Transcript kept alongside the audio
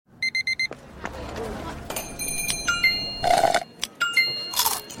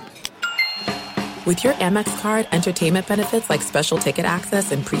With your Amex card, entertainment benefits like special ticket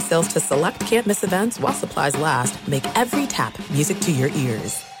access and pre-sales to select can't-miss events while supplies last make every tap music to your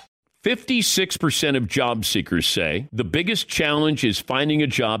ears. 56% of job seekers say the biggest challenge is finding a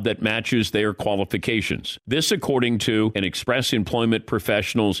job that matches their qualifications. This according to an Express Employment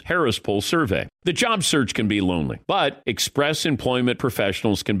Professionals Harris Poll survey. The job search can be lonely, but Express Employment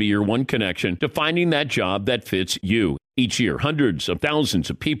Professionals can be your one connection to finding that job that fits you. Each year, hundreds of thousands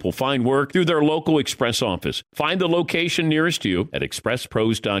of people find work through their local Express office. Find the location nearest you at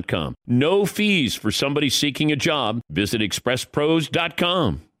expresspros.com. No fees for somebody seeking a job. Visit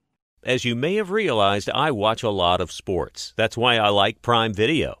expresspros.com. As you may have realized, I watch a lot of sports. That's why I like Prime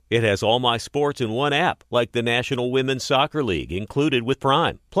Video. It has all my sports in one app, like the National Women's Soccer League, included with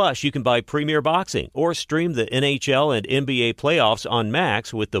Prime. Plus, you can buy Premier Boxing or stream the NHL and NBA playoffs on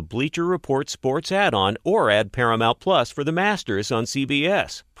Max with the Bleacher Report Sports add-on, or add Paramount Plus for the Masters on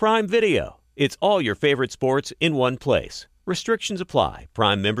CBS. Prime Video. It's all your favorite sports in one place. Restrictions apply.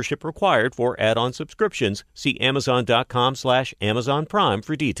 Prime membership required for add-on subscriptions. See Amazon.com/Amazon Prime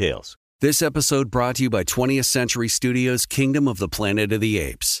for details. This episode brought to you by 20th Century Studios' Kingdom of the Planet of the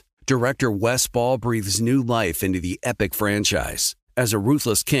Apes. Director Wes Ball breathes new life into the epic franchise. As a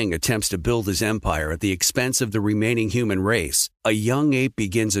ruthless king attempts to build his empire at the expense of the remaining human race, a young ape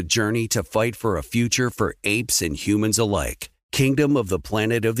begins a journey to fight for a future for apes and humans alike. Kingdom of the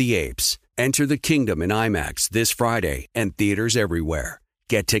Planet of the Apes. Enter the kingdom in IMAX this Friday and theaters everywhere.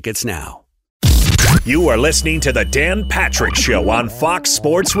 Get tickets now. You are listening to the Dan Patrick Show on Fox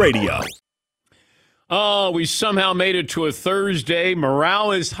Sports Radio. Oh, we somehow made it to a Thursday.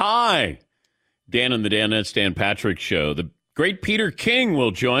 Morale is high. Dan and the Danettes, Dan Patrick Show. The great Peter King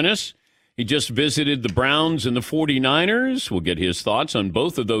will join us. He just visited the Browns and the 49ers. We'll get his thoughts on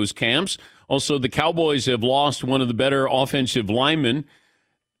both of those camps. Also, the Cowboys have lost one of the better offensive linemen.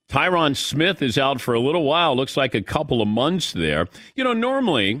 Tyron Smith is out for a little while. Looks like a couple of months there. You know,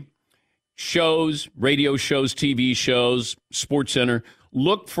 normally shows, radio shows, TV shows, SportsCenter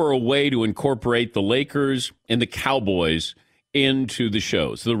look for a way to incorporate the Lakers and the Cowboys into the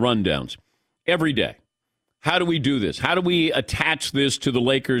shows, the rundowns, every day. How do we do this? How do we attach this to the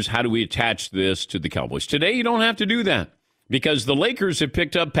Lakers? How do we attach this to the Cowboys? Today, you don't have to do that because the Lakers have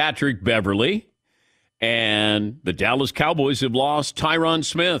picked up Patrick Beverly and the Dallas Cowboys have lost Tyron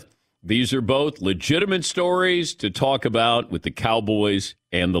Smith. These are both legitimate stories to talk about with the Cowboys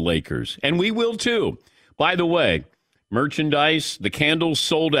and the Lakers. And we will too. By the way, merchandise, the candles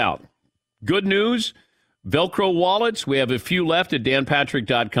sold out. Good news, Velcro wallets, we have a few left at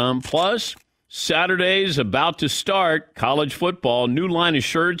danpatrick.com. Plus, Saturday's about to start college football. New line of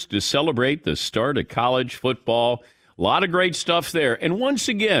shirts to celebrate the start of college football. A lot of great stuff there. And once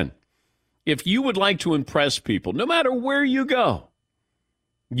again, if you would like to impress people, no matter where you go,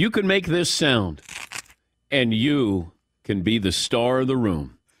 you can make this sound, and you can be the star of the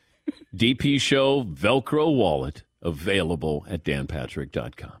room. DP Show Velcro wallet available at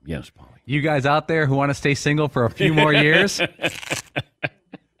danpatrick.com. Yes, Paulie. You guys out there who want to stay single for a few more years,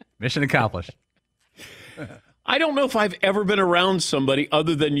 mission accomplished. I don't know if I've ever been around somebody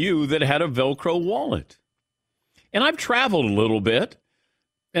other than you that had a Velcro wallet. And I've traveled a little bit.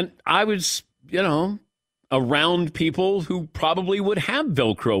 And I was, around people who probably would have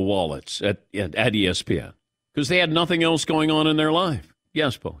Velcro wallets at ESPN because they had nothing else going on in their life.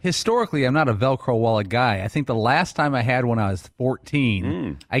 Yes, Paul. Historically, I'm not a Velcro wallet guy. I think the last time I had one, I was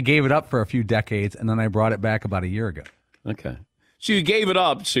 14. I gave it up for a few decades, and then I brought it back about a year ago. Okay. So you gave it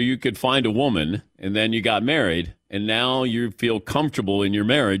up so you could find a woman, and then you got married, and now you feel comfortable in your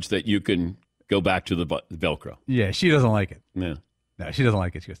marriage that you can go back to the Velcro. Yeah, she doesn't like it. Yeah. No, she doesn't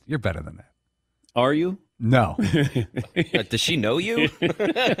like it. She goes, "You're better than that." Are you? No. Does she know you?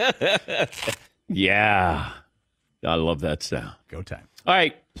 Yeah. I love that sound. Go time. All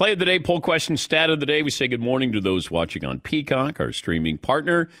right. Play of the day, poll question, stat of the day. We say good morning to those watching on Peacock, our streaming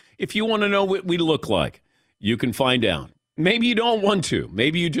partner. If you want to know what we look like, you can find out. Maybe you don't want to.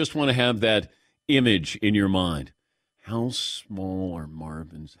 Maybe you just want to have that image in your mind. How small are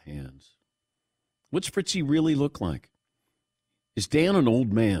Marvin's hands? What's Fritzy really look like? Is Dan an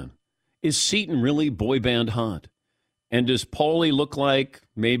old man? Is Seton really boy band hot? And does Paulie look like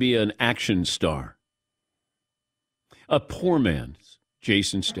maybe an action star? A poor man,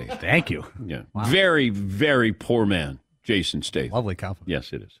 Jason Statham. Thank you. Yeah. Wow. Very, very poor man, Jason Statham. Lovely compliment.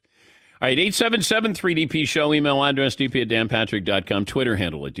 Yes, it is. All right, 877-3DP-SHOW, email address dp@danpatrick.com, Twitter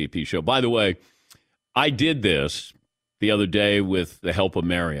handle at DP Show. By the way, I did this the other day with the help of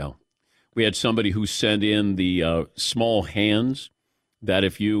Mario. We had somebody who sent in the small hands that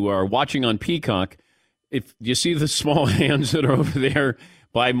if you are watching on Peacock, if you see the small hands that are over there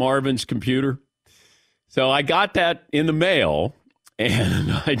by Marvin's computer, So I got that in the mail,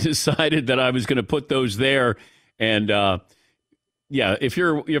 and I decided that I was going to put those there. And if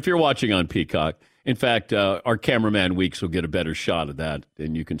you're watching on Peacock, in fact, our cameraman Weeks will get a better shot of that,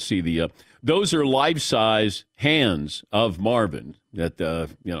 and you can see those are life-size hands of Marvin that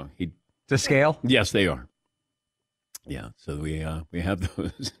he to scale. Yes, they are. Yeah, so we have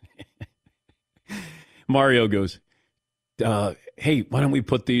those. Mario goes, hey, why don't we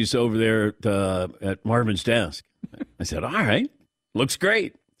put these over there at Marvin's desk? I said, all right, looks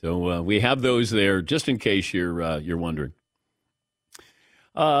great. So we have those there just in case you're wondering.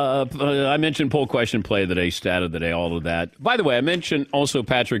 I mentioned poll question play of the day, stat of the day, all of that. By the way, I mentioned also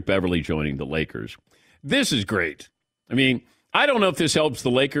Patrick Beverly joining the Lakers. This is great. I mean, I don't know if this helps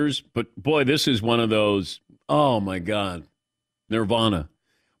the Lakers, but boy, this is one of those, oh my God, Nirvana.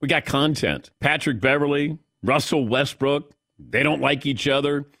 We got content. Patrick Beverly, Russell Westbrook, they don't like each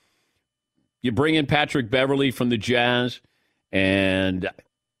other. You bring in Patrick Beverly from the Jazz, and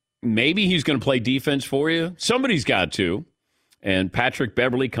maybe he's going to play defense for you. Somebody's got to. And Patrick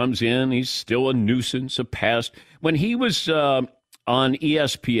Beverly comes in. He's still a nuisance, a pest. When he was on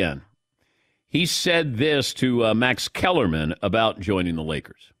ESPN, he said this to Max Kellerman about joining the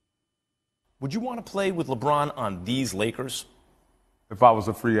Lakers. Would you want to play with LeBron on these Lakers? If I was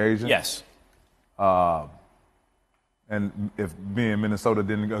a free agent? Yes. And if me and Minnesota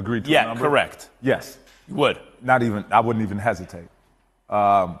didn't agree to a number? Yeah, correct. Yes. You would? I wouldn't even hesitate.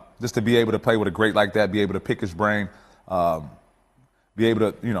 Just to be able to play with a great like that, be able to pick his brain, be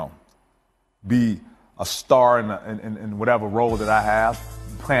able to, be a star in whatever role that I have,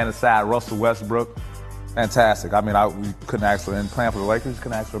 playing aside Russell Westbrook, fantastic. I mean, we couldn't ask for, and playing for the Lakers,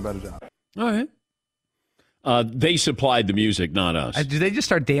 couldn't ask for a better job. All right. They supplied the music, not us. Did they just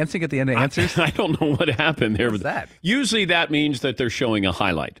start dancing at the end of answers? I don't know what happened there. What's that? Usually that means that they're showing a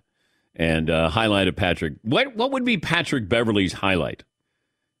highlight. And highlight of Patrick. What would be Patrick Beverly's highlight?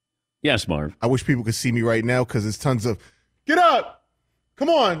 Yes, Marv. I wish people could see me right now because there's tons of, get up! Come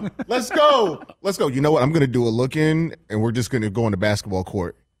on, let's go. Let's go. You know what? I'm going to do a look in, and we're just going to go on the basketball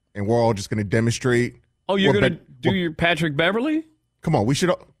court, and we're all just going to demonstrate. Oh, you're going to do your Patrick Beverly? Come on, we should.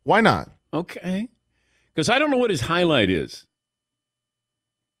 Why not? Okay. Because I don't know what his highlight is.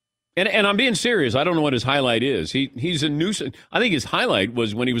 And I'm being serious. I don't know what his highlight is. He's a nuisance. I think his highlight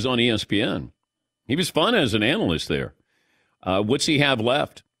was when he was on ESPN. He was fun as an analyst there. What's he have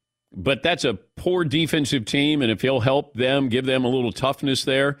left? But that's a poor defensive team, and if he'll help them, give them a little toughness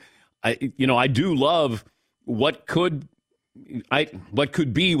there, I do love what could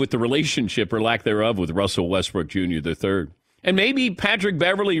be with the relationship or lack thereof with Russell Westbrook Jr. III. And maybe Patrick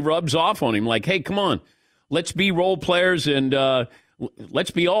Beverly rubs off on him like, hey, come on, let's be role players and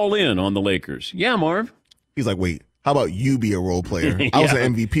let's be all in on the Lakers. Yeah, Marv? He's like, wait, how about you be a role player? Yeah. I was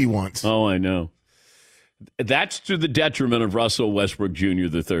an MVP once. Oh, I know. That's to the detriment of Russell Westbrook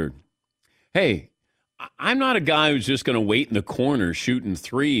Jr. III. Hey, I'm not a guy who's just going to wait in the corner shooting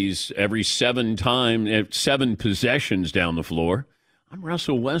threes every 7 possessions down the floor. I'm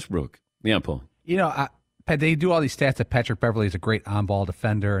Russell Westbrook. Yeah, Paul. They do all these stats that Patrick Beverly is a great on-ball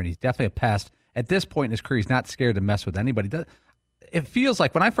defender, and he's definitely a pest. At this point in his career, he's not scared to mess with anybody. It feels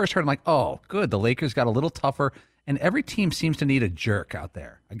like when I first heard him, like, oh, good, the Lakers got a little tougher, and every team seems to need a jerk out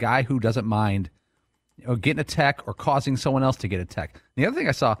there, a guy who doesn't mind getting a tech or causing someone else to get a tech. And the other thing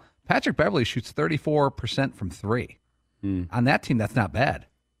I saw, Patrick Beverly shoots 34% from three. On that team, that's not bad.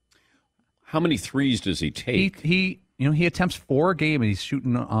 How many threes does he take? He attempts 4 a game, and he's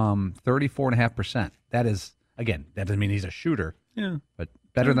shooting 34.5%. That is, again, that doesn't mean he's a shooter, but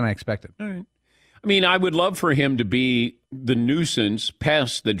better than I expected. All right. I mean, I would love for him to be the nuisance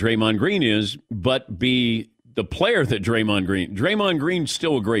pest that Draymond Green is, but be the player that Draymond Green's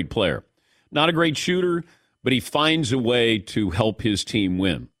still a great player. Not a great shooter, but he finds a way to help his team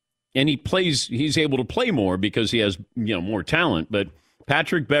win. And he's able to play more because he has, more talent. But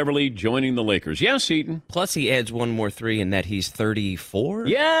Patrick Beverly joining the Lakers. Yes, Eaton. Plus, he adds one more 3 in that he's 34.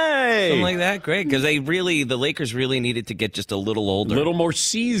 Yay! Something like that. Great. Because the Lakers really needed to get just a little older. A little more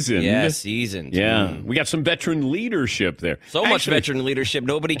seasoned. Yeah, seasoned. Yeah. We got some veteran leadership there. Much veteran leadership,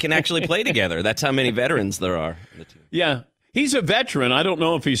 nobody can actually play together. That's how many veterans there are. Yeah. He's a veteran. I don't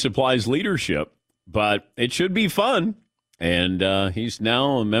know if he supplies leadership, but it should be fun. And he's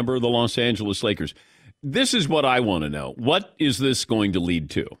now a member of the Los Angeles Lakers. This is what I want to know. What is this going to lead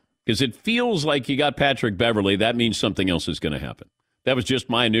to? Because it feels like you got Patrick Beverly. That means something else is going to happen. That was just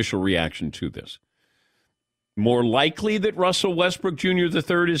my initial reaction to this. More likely that Russell Westbrook Jr.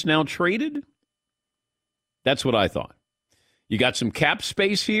 III is now traded? That's what I thought. You got some cap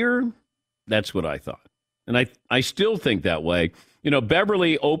space here? That's what I thought. And I still think that way.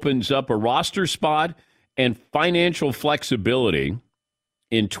 Beverly opens up a roster spot and financial flexibility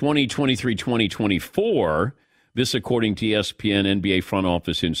in 2023-2024, this according to ESPN NBA front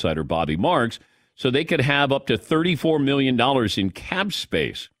office insider Bobby Marks, so they could have up to $34 million in cap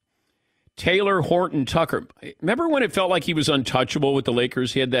space. Taylor Horton Tucker. Remember when it felt like he was untouchable with the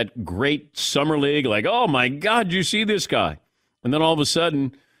Lakers? He had that great summer league, like, oh, my God, did you see this guy? And then all of a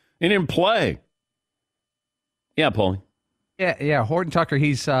sudden, he didn't play. Yeah, Paulie. Yeah, Horton Tucker,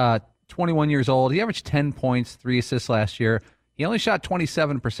 he's 21 years old. He averaged 10 points, 3 assists last year. He only shot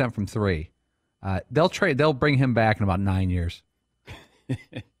 27% from 3. They'll bring him back in about 9 years.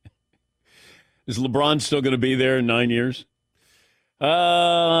 Is LeBron still going to be there in 9 years?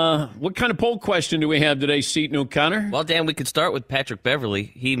 What kind of poll question do we have today, Seton O'Connor? Well, Dan, we could start with Patrick Beverly.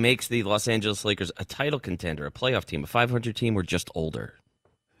 He makes the Los Angeles Lakers a title contender, a playoff team, a 500 team, or just older.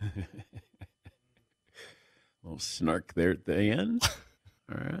 A little snark there at the end.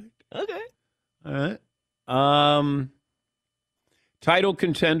 All right. Okay. All right. Title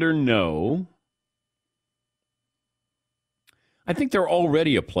contender, no. I think they're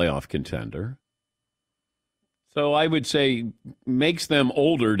already a playoff contender. So I would say makes them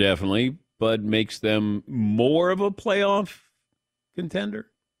older, definitely, but makes them more of a playoff contender,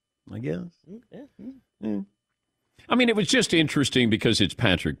 I guess. Yeah. I mean, it was just interesting because it's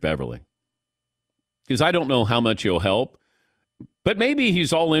Patrick Beverly. Because I don't know how much he'll help. But maybe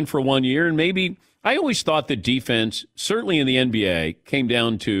he's all in for 1 year, and maybe I always thought that defense, certainly in the NBA, came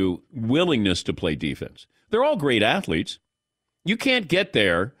down to willingness to play defense. They're all great athletes. You can't get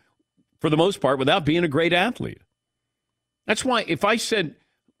there, for the most part, without being a great athlete. That's why if I said,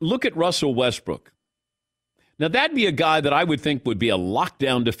 look at Russell Westbrook. Now, that'd be a guy that I would think would be a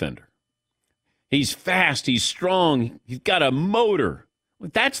lockdown defender. He's fast, he's strong, he's got a motor.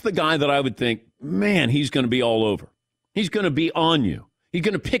 That's the guy that I would think, man, he's going to be all over. He's going to be on you. He's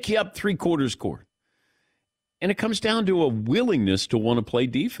going to pick you up three-quarters court. And it comes down to a willingness to want to play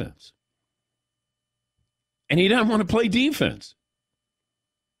defense. And he doesn't want to play defense.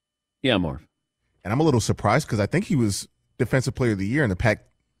 Yeah, Marv. And I'm a little surprised because I think he was Defensive Player of the Year in the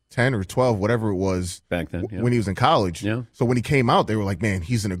Pac-10 or 12, whatever it was back then, yeah. When he was in college. Yeah. So when he came out, they were like, man,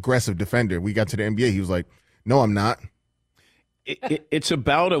 he's an aggressive defender. We got to the NBA. He was like, no, I'm not. It's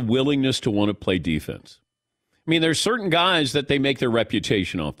about a willingness to want to play defense. I mean, there's certain guys that they make their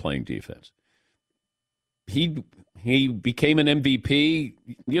reputation off playing defense. He became an MVP.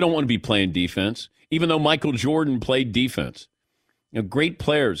 You don't want to be playing defense, even though Michael Jordan played defense. You know, great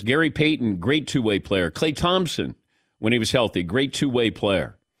players. Gary Payton, great two-way player. Klay Thompson, when he was healthy, great two-way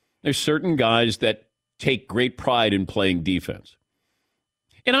player. There's certain guys that take great pride in playing defense.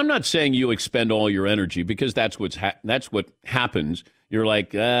 And I'm not saying you expend all your energy because that's what happens. You're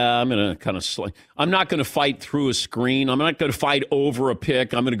like, I'm going to kind of I'm not going to fight through a screen. I'm not going to fight over a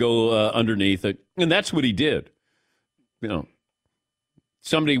pick. I'm going to go underneath it. And that's what he did. You know,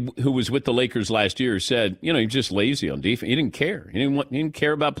 somebody who was with the Lakers last year said, you know, he's just lazy on defense. He didn't care. He didn't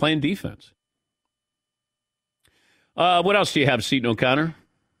care about playing defense. What else do you have, Seton O'Connor?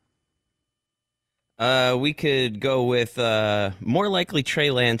 We could go with more likely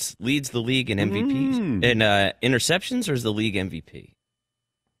Trey Lance leads the league in MVPs and interceptions, or is the league MVP?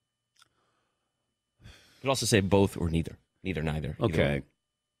 You could also say both or neither. Neither. Okay.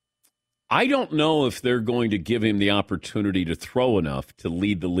 I don't know if they're going to give him the opportunity to throw enough to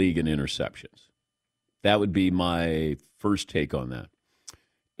lead the league in interceptions. That would be my first take on that.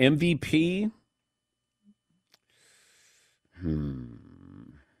 MVP?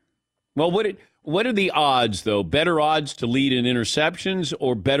 Well, what are the odds, though? Better odds to lead in interceptions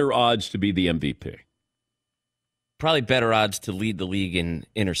or better odds to be the MVP? Probably better odds to lead the league in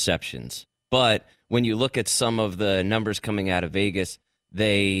interceptions. But when you look at some of the numbers coming out of Vegas,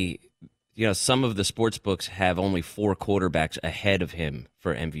 some of the sports books have only 4 quarterbacks ahead of him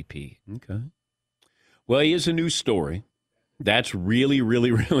for MVP. Okay. Well, he is a news story. That's really,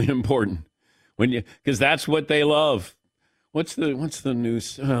 really, really important because that's what they love. What's the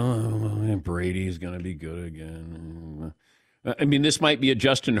news? Oh, Brady's going to be good again. I mean, this might be a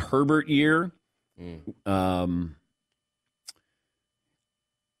Justin Herbert year.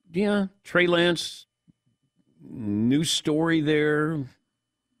 Yeah, Trey Lance, news story there. A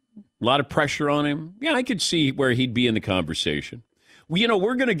lot of pressure on him. Yeah, I could see where he'd be in the conversation. Well,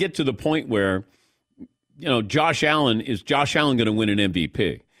 we're going to get to the point where, Josh Allen going to win an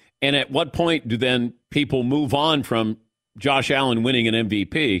MVP? And at what point do then people move on from Josh Allen winning an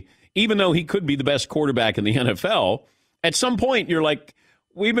MVP, even though he could be the best quarterback in the NFL? At some point, you're like,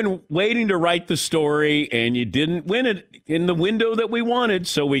 we've been waiting to write the story, and you didn't win it in the window that we wanted,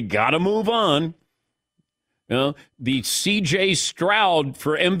 so we got to move on. The C.J. Stroud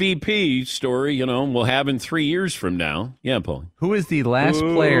for MVP story, we'll have in 3 years from now. Yeah, Paul. Who is the last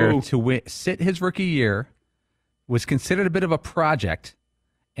player to sit his rookie year, was considered a bit of a project,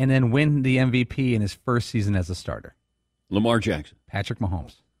 and then win the MVP in his first season as a starter? Lamar Jackson. Patrick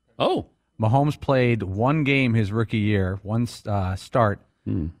Mahomes. Oh. Mahomes played one game his rookie year, one start,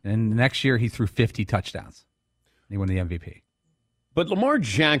 and the next year he threw 50 touchdowns. He won the MVP. But Lamar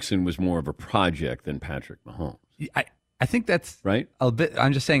Jackson was more of a project than Patrick Mahomes. I think that's right. A bit.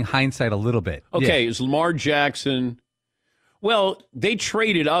 I'm just saying hindsight a little bit. Okay, yeah. Is Lamar Jackson? Well, they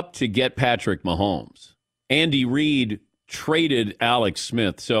traded up to get Patrick Mahomes. Andy Reid traded Alex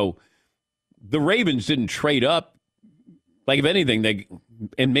Smith. So the Ravens didn't trade up. Like, if anything,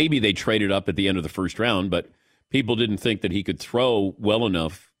 and maybe they traded up at the end of the first round, but people didn't think that he could throw well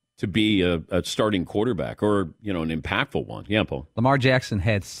enough to be a starting quarterback or, an impactful one. Yeah, Paul. Lamar Jackson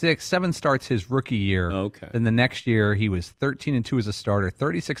had 7 starts his rookie year. Okay. Then the next year, he was 13-2 as a starter,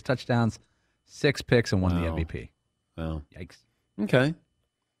 36 touchdowns, 6 picks, and won the MVP. Wow. Yikes. Okay.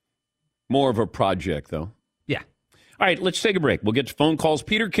 More of a project, though. Yeah. All right, let's take a break. We'll get to phone calls.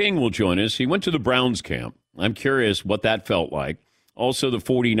 Peter King will join us. He went to the Browns camp. I'm curious what that felt like. Also, the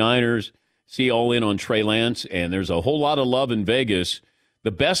 49ers all in on Trey Lance, and there's a whole lot of love in Vegas.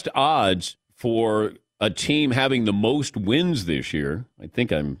 The best odds for a team having the most wins this year, I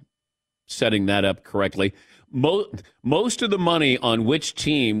think I'm setting that up correctly. Most of the money on which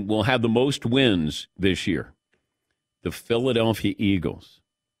team will have the most wins this year? The Philadelphia Eagles.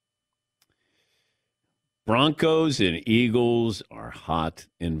 Broncos and Eagles are hot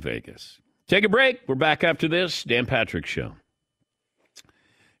in Vegas. Take a break. We're back after this. Dan Patrick Show.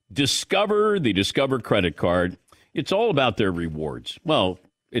 Discover the Discover credit card. It's all about their rewards. Well,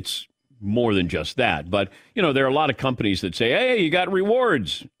 it's more than just that. But, there are a lot of companies that say, hey, you got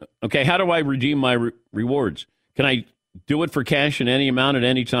rewards. Okay, how do I redeem my rewards? Can I do it for cash in any amount at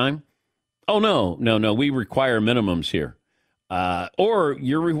any time? Oh, no. We require minimums here. Or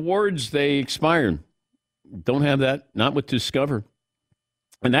your rewards, they expired. Don't have that. Not with Discover.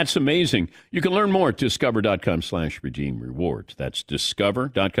 And that's amazing. You can learn more at discover.com/redeem rewards. That's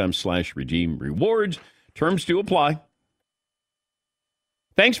discover.com/redeem rewards. Terms do apply.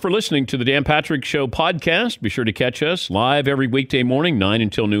 Thanks for listening to the Dan Patrick Show podcast. Be sure to catch us live every weekday morning, 9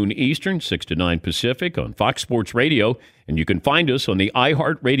 until noon Eastern, 6 to 9 Pacific on Fox Sports Radio. And you can find us on the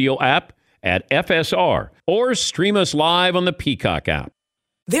iHeartRadio app at FSR or stream us live on the Peacock app.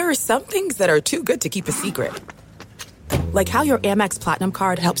 There are some things that are too good to keep a secret. Like how your Amex Platinum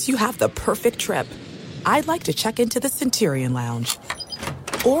card helps you have the perfect trip. I'd like to check into the Centurion Lounge.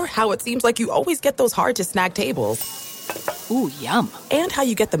 Or how it seems like you always get those hard-to-snag tables. Ooh, yum. And how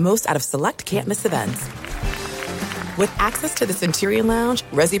you get the most out of select can't-miss events. With access to the Centurion Lounge,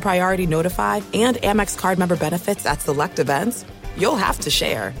 Resi Priority Notified, and Amex card member benefits at select events, you'll have to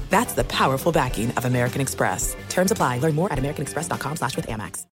share. That's the powerful backing of American Express. Terms apply. Learn more at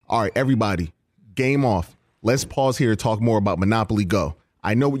americanexpress.com/withAmex. All right, everybody, game off. Let's pause here to talk more about Monopoly Go.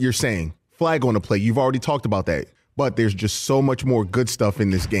 I know what you're saying. Flag on the play. You've already talked about that. But there's just so much more good stuff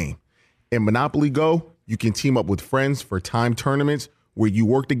in this game. In Monopoly Go, you can team up with friends for timed tournaments where you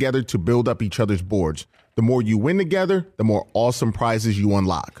work together to build up each other's boards. The more you win together, the more awesome prizes you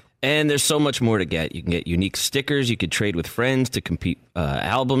unlock. And there's so much more to get. You can get unique stickers. You could trade with friends to compete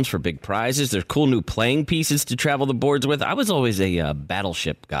albums for big prizes. There's cool new playing pieces to travel the boards with. I was always a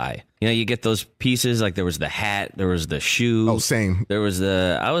battleship guy. You get those pieces, like there was the hat, there was the shoe. Oh, same. I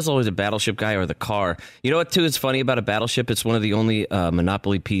was always a battleship guy or the car. You know what, too, is funny about a battleship? It's one of the only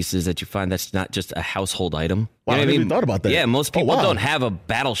Monopoly pieces that you find that's not just a household item. Wow, I never even thought about that. Yeah, most people don't have a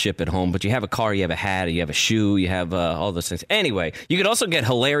battleship at home, but you have a car, you have a hat, you have a shoe, you have all those things. Anyway, you could also get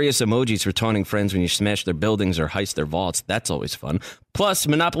hilarious emojis for taunting friends when you smash their buildings or heist their vaults. That's always fun. Plus,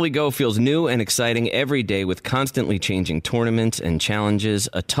 Monopoly Go feels new and exciting every day with constantly changing tournaments and challenges.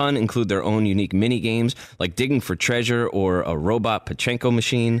 A ton include their own unique mini games like digging for treasure or a robot Pachinko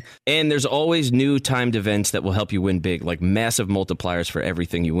machine. And there's always new timed events that will help you win big, like massive multipliers for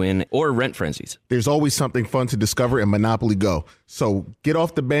everything you win or rent frenzies. There's always something fun to discover in Monopoly Go. So get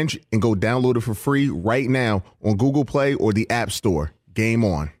off the bench and go download it for free right now on Google Play or the App Store. Game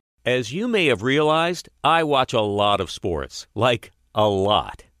on. As you may have realized, I watch a lot of sports, like a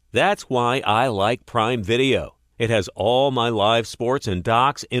lot. That's why I like Prime Video. It has all my live sports and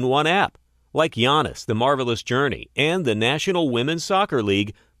docs in one app, like Giannis, The Marvelous Journey, and the National Women's Soccer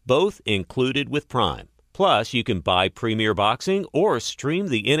League, both included with Prime. Plus, you can buy Premier Boxing or stream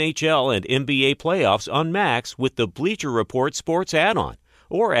the NHL and NBA playoffs on Max with the Bleacher Report Sports add-on,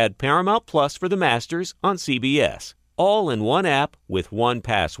 or add Paramount Plus for the Masters on CBS. All in one app with one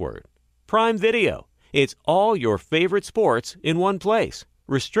password. Prime Video. It's all your favorite sports in one place.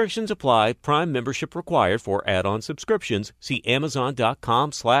 Restrictions apply. Prime membership required for add-on subscriptions. See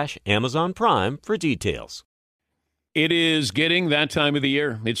Amazon.com/Amazon Prime for details. It is getting that time of the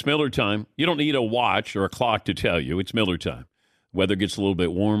year. It's Miller time. You don't need a watch or a clock to tell you. It's Miller time. Weather gets a little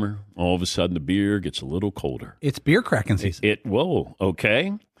bit warmer. All of a sudden, the beer gets a little colder. It's beer cracking season. Whoa,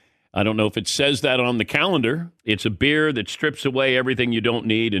 okay. I don't know if it says that on the calendar. It's a beer that strips away everything you don't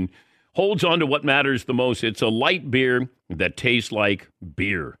need and holds on to what matters the most. It's a light beer that tastes like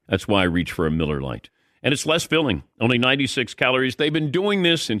beer. That's why I reach for a Miller Lite. And it's less filling, only 96 calories. They've been doing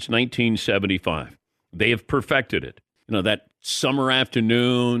this since 1975. They have perfected it. You know, that summer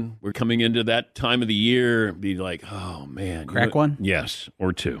afternoon, we're coming into that time of the year, be like, oh, man. Crack one? Yes,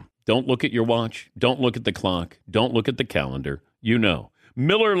 or two. Don't look at your watch. Don't look at the clock. Don't look at the calendar. You know.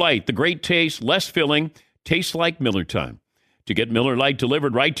 Miller Lite, the great taste, less filling, tastes like Miller time. To get Miller Lite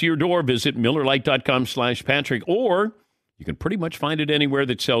delivered right to your door, visit MillerLite.com/Patrick, or you can pretty much find it anywhere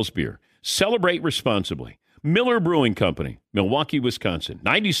that sells beer. Celebrate responsibly. Miller Brewing Company, Milwaukee, Wisconsin.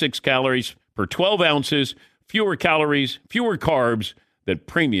 96 calories per 12 ounces, fewer calories, fewer carbs than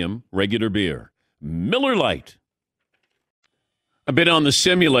premium regular beer. Miller Lite. I've been on the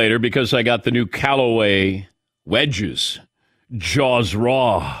simulator because I got the new Callaway wedges. Jaws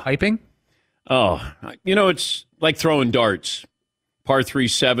Raw. Piping? Oh, you know, it's like throwing darts. Par 3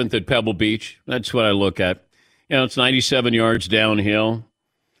 7th at Pebble Beach. That's what I look at. You know, it's 97 yards downhill.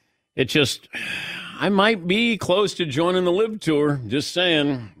 It just, I might be close to joining the Live Tour. Just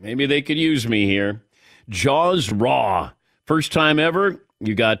saying, maybe they could use me here. Jaws Raw. First time ever,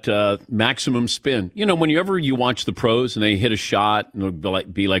 you got maximum spin. You know, whenever you watch the pros and they hit a shot, and it'll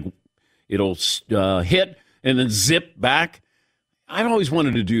be like it'll hit and then zip back. I've always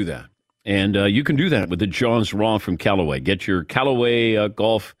wanted to do that. And you can do that with the Jaws Raw from Callaway. Get your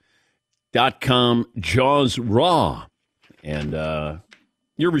CallawayGolf.com Jaws Raw. And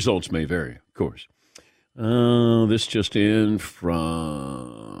your results may vary, of course. This just in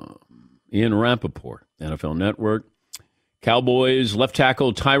from Ian Rappaport, NFL Network. Cowboys left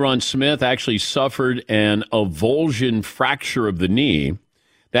tackle Tyron Smith actually suffered an avulsion fracture of the knee.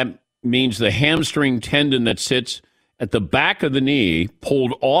 That means the hamstring tendon that sits at the back of the knee,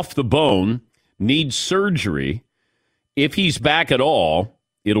 pulled off the bone, needs surgery. If he's back at all,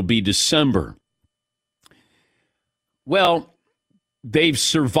 it'll be December. Well, they've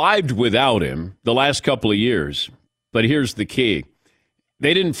survived without him the last couple of years, but here's the key.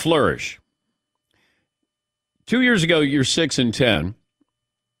 They didn't flourish. 2 years ago, you're 6-10.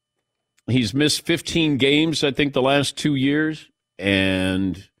 He's missed 15 games, I think, the last 2 years,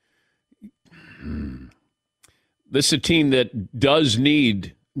 and this is a team that does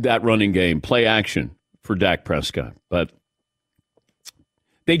need that running game, play action for Dak Prescott. But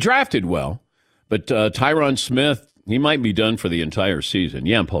they drafted well. But Tyron Smith, he might be done for the entire season.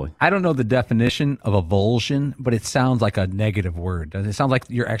 Yeah, Paulie. I don't know the definition of avulsion, but it sounds like a negative word. It sounds like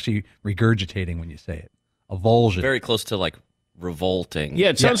you're actually regurgitating when you say it. Avulsion. Very close to like revolting. Yeah,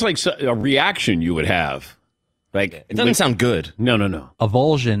 it sounds like a reaction you would have. Like it doesn't sound good. No.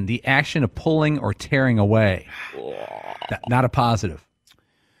 Avulsion, the action of pulling or tearing away. Not a positive.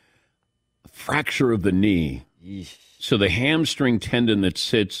 Fracture of the knee. Yeesh. So the hamstring tendon that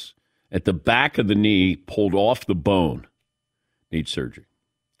sits at the back of the knee pulled off the bone needs surgery.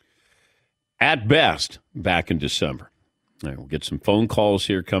 At best, back in December. All right, we'll get some phone calls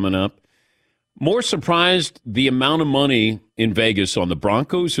here coming up. More surprised the amount of money in Vegas on the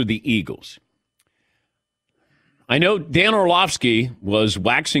Broncos or the Eagles? I know Dan Orlovsky was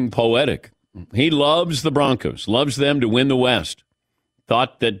waxing poetic. He loves the Broncos, loves them to win the West.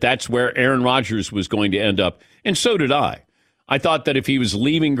 Thought that that's where Aaron Rodgers was going to end up, and so did I. I thought that if he was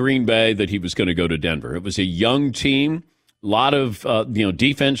leaving Green Bay, that he was going to go to Denver. It was a young team, a lot of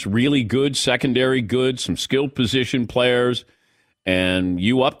defense, really good, secondary good, some skilled position players, and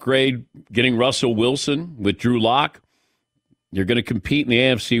you upgrade getting Russell Wilson with Drew Lock. You're going to compete in the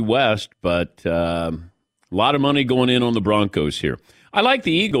AFC West, but a lot of money going in on the Broncos here. I like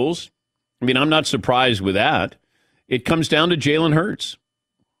the Eagles. I mean, I'm not surprised with that. It comes down to Jalen Hurts.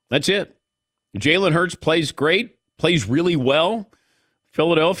 That's it. Jalen Hurts plays great, plays really well.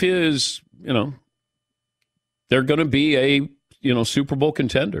 Philadelphia is, they're going to be a, Super Bowl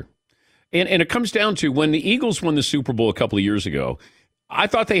contender. And it comes down to when the Eagles won the Super Bowl a couple of years ago, I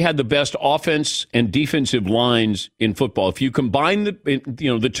thought they had the best offense and defensive lines in football. If you combine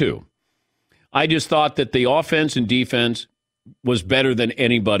the two, I just thought that the offense and defense was better than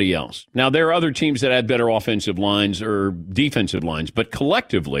anybody else. Now, there are other teams that had better offensive lines or defensive lines, but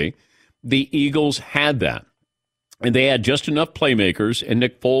collectively, the Eagles had that. And they had just enough playmakers, and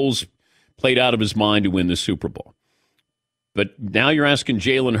Nick Foles played out of his mind to win the Super Bowl. But now you're asking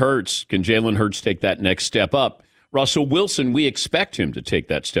Jalen Hurts, can Jalen Hurts take that next step up? Russell Wilson, we expect him to take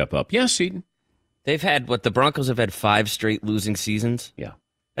that step up. Yes, Eden. They've had, the Broncos have had 5 straight losing seasons. Yeah.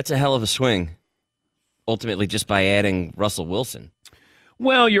 That's a hell of a swing, ultimately, just by adding Russell Wilson.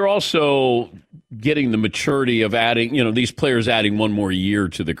 Well, you're also getting the maturity of adding, these players adding one more year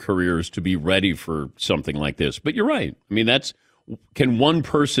to the careers to be ready for something like this. But you're right. I mean, can one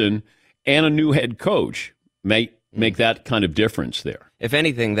person and a new head coach make that kind of difference there? If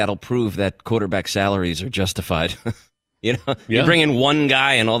anything, that'll prove that quarterback salaries are justified. You Yeah. bring in one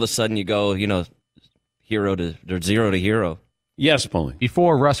guy and all of a sudden you go, zero to hero. Yes, Paulie.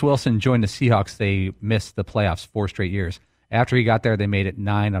 Before Russ Wilson joined the Seahawks, they missed the playoffs 4 straight years. After he got there, they made it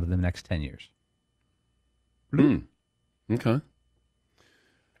 9 out of the next 10 years. Okay.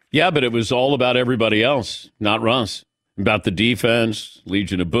 Yeah, but it was all about everybody else, not Russ. About the defense,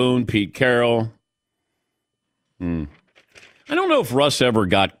 Legion of Boone, Pete Carroll. I don't know if Russ ever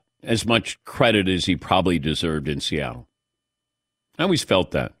got as much credit as he probably deserved in Seattle. I always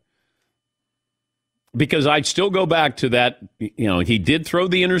felt that. Because I'd still go back to that, he did throw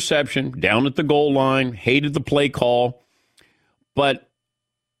the interception down at the goal line, hated the play call, but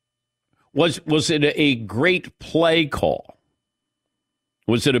was it a great play call?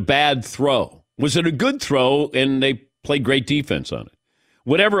 Was it a bad throw? Was it a good throw and they played great defense on it?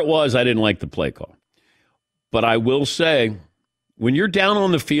 Whatever it was, I didn't like the play call. But I will say, when you're down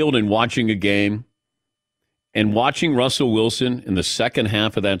on the field and watching a game and watching Russell Wilson in the second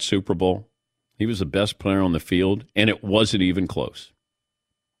half of that Super Bowl, he was the best player on the field, and it wasn't even close.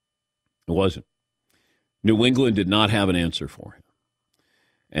 It wasn't. New England did not have an answer for him.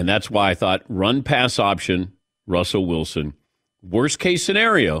 And that's why I thought run-pass option, Russell Wilson. Worst case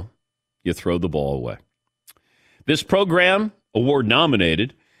scenario, you throw the ball away. This program,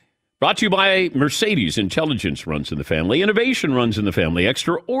 award-nominated, brought to you by Mercedes. Intelligence runs in the family. Innovation runs in the family.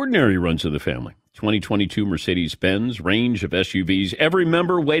 Extraordinary runs in the family. 2022 Mercedes-Benz range of SUVs. Every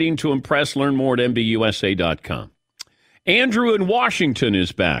member waiting to impress. Learn more at MBUSA.com. Andrew in Washington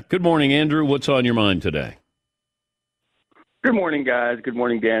is back. Good morning, Andrew. What's on your mind today? Good morning, guys. Good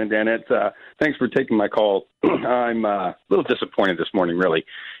morning, Dan and Danette. Thanks for taking my call. I'm a little disappointed this morning, really.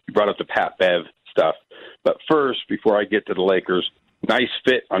 You brought up the Pat Bev stuff. But first, before I get to the Lakers, nice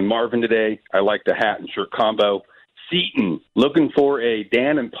fit on Marvin today. I like the hat and shirt combo. Seton, looking for a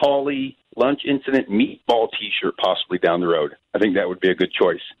Dan and Paulie lunch incident meatball T-shirt possibly down the road. I think that would be a good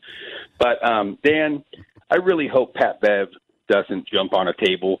choice. But, Dan, I really hope Pat Bev doesn't jump on a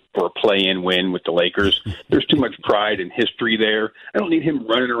table for a play-in win with the Lakers. There's too much pride and history there. I don't need him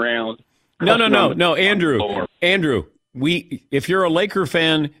running around. No, Andrew, if you're a Laker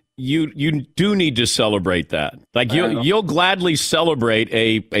fan, you do need to celebrate that. Like you'll gladly celebrate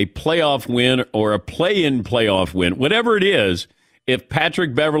a playoff win or a play-in playoff win, whatever it is. If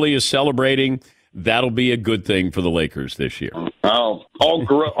Patrick Beverly is celebrating, that'll be a good thing for the Lakers this year. I'll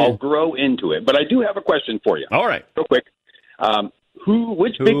grow into it. But I do have a question for you. All right, real quick.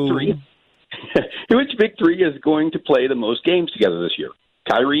 Which big three is going to play the most games together this year?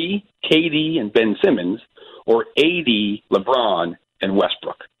 Kyrie, KD, and Ben Simmons, or AD, LeBron, and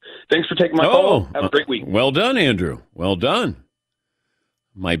Westbrook? Thanks for taking my call. Have a great week. Well done, Andrew. Well done.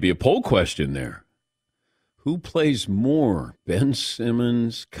 Might be a poll question there. Who plays more? Ben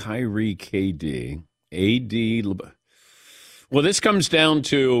Simmons, Kyrie, KD, AD, LeBron? Well, this comes down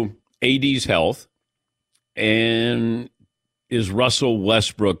to AD's health, and is Russell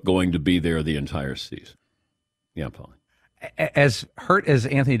Westbrook going to be there the entire season? Yeah, Paul. As hurt as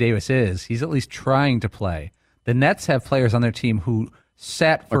Anthony Davis is, he's at least trying to play. The Nets have players on their team who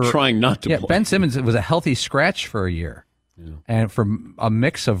sat for... Are trying not to play. Ben Simmons was a healthy scratch for a year. Yeah. And for a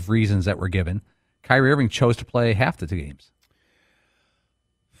mix of reasons that were given, Kyrie Irving chose to play half the 2 games.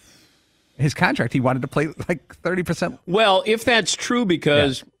 His contract, he wanted to play like 30%. Well, if that's true,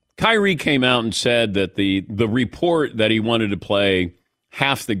 because Kyrie came out and said that the report that he wanted to play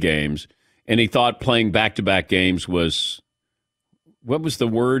half the games, and he thought playing back-to-back games was, what was the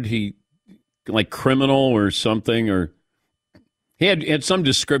word? Like criminal or something, or he had some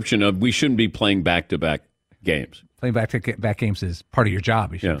description of we shouldn't be playing back-to-back games. Playing back-to-back games is part of your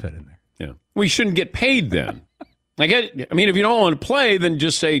job. You should put in there. Yeah, we shouldn't get paid then. I mean, if you don't want to play, then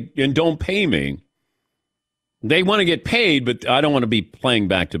just say, and don't pay me. They want to get paid, but I don't want to be playing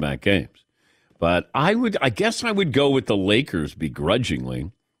back-to-back games. But I guess I would go with the Lakers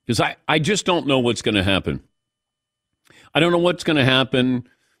begrudgingly, because I just don't know what's going to happen. I don't know what's going to happen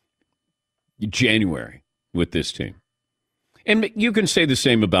in January with this team. And you can say the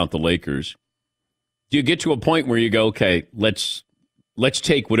same about the Lakers. Do you get to a point where you go, okay, let's let's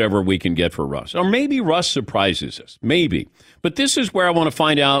take whatever we can get for Russ. Or maybe Russ surprises us. Maybe. But this is where I want to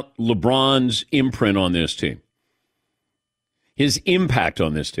find out LeBron's imprint on this team. His impact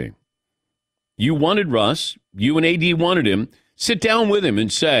on this team. You wanted Russ. You and AD wanted him. Sit down with him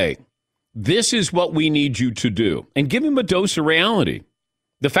and say, this is what we need you to do. And give him a dose of reality.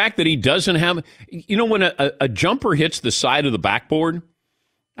 The fact that he doesn't have, when a jumper hits the side of the backboard,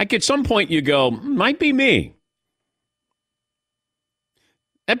 like at some point you go, might be me.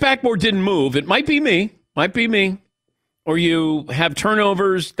 That backboard didn't move. It might be me. Might be me. Or you have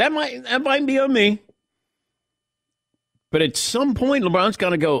turnovers. That might be on me. But at some point, LeBron's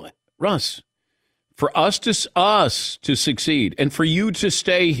got to go, Russ, for us to succeed and for you to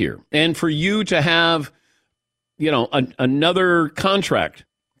stay here and for you to have, another contract.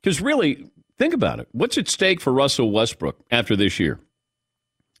 Because really, think about it. What's at stake for Russell Westbrook after this year?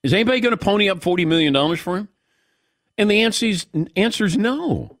 Is anybody going to pony up $40 million for him? And the answer is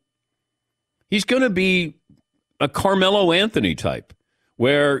no. He's going to be a Carmelo Anthony type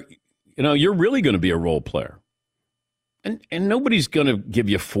where, you're really going to be a role player. And nobody's going to give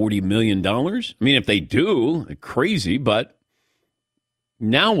you $40 million. I mean, if they do, crazy, but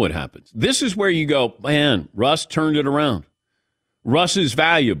now what happens? This is where you go, man, Russ turned it around. Russ is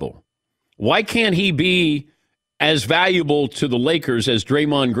valuable. Why can't he be as valuable to the Lakers as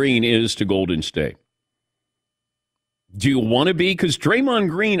Draymond Green is to Golden State? Do you want to be? Because Draymond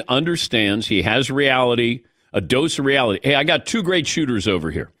Green understands he has reality, a dose of reality. Hey, I got two great shooters over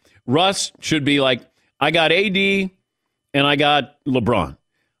here. Russ should be like, I got AD and I got LeBron.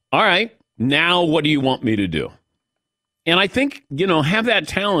 All right, now what do you want me to do? And I think, have that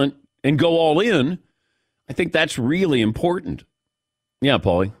talent and go all in. I think that's really important. Yeah,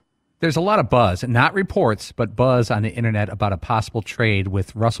 Paulie. There's a lot of buzz, not reports, but buzz on the internet about a possible trade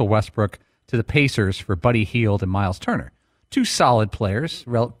with Russell Westbrook to the Pacers for Buddy Hield and Miles Turner. Two solid players,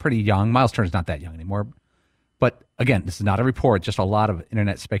 pretty young. Miles Turner's not that young anymore. But again, this is not a report, just a lot of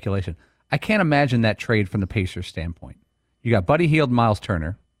internet speculation. I can't imagine that trade from the Pacers standpoint. You got Buddy Hield, Miles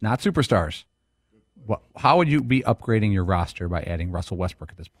Turner, not superstars. How would you be upgrading your roster by adding Russell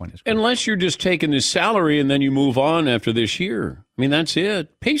Westbrook at this point? Unless you're just taking his salary and then you move on after this year. I mean, that's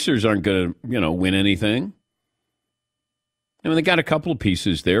it. Pacers aren't going to, win anything. I mean, they got a couple of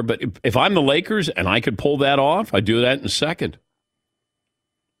pieces there, but if I'm the Lakers and I could pull that off, I'd do that in a second.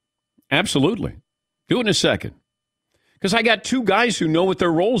 Absolutely. Do it in a second. Because I got two guys who know what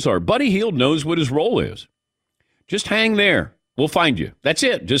their roles are. Buddy Hield knows what his role is. Just hang there. We'll find you. That's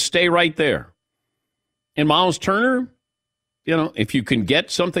it. Just stay right there. And Miles Turner, if you can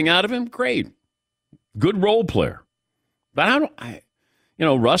get something out of him, great. Good role player. But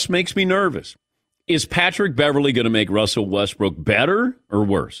Russ makes me nervous. Is Patrick Beverly going to make Russell Westbrook better or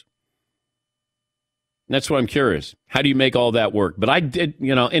worse? That's what I'm curious. How do you make all that work? But I did,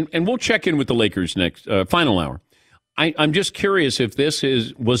 and we'll check in with the Lakers next final hour. I'm just curious if this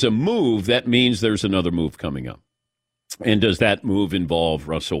was a move that means there's another move coming up. And does that move involve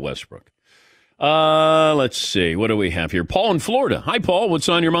Russell Westbrook? Let's see. What do we have here? Paul in Florida. Hi, Paul. What's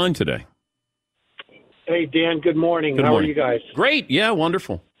on your mind today? Hey, Dan. Good morning. Good How morning. are you guys? Great. Yeah,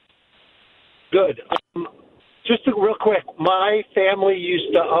 wonderful. Good. Just real quick, my family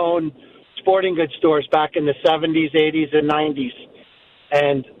used to own sporting goods stores back in the 70s, 80s, and 90s.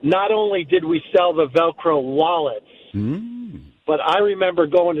 And not only did we sell the Velcro wallets, but I remember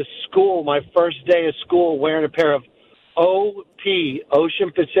going to school, my first day of school, wearing a pair of OP,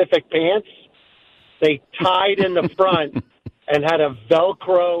 Ocean Pacific pants. They tied in the front and had a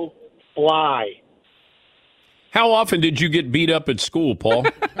Velcro fly. How often did you get beat up at school, Paul?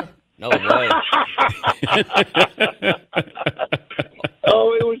 No way.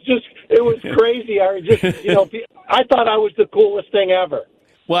 Oh, it was crazy. I thought I was the coolest thing ever.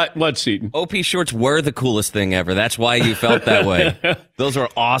 What, Seton? OP shorts were the coolest thing ever. That's why you felt that way. Those are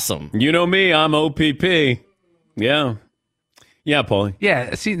awesome. You know me, I'm OPP. Yeah. Yeah, Paulie.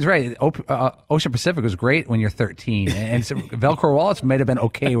 Yeah, Seton's right. Ocean Pacific was great when you're 13. And so Velcro wallets might have been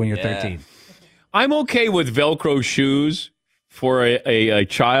okay when you're 13. I'm okay with Velcro shoes for a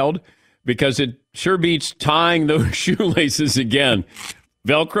child because it sure beats tying those shoelaces again.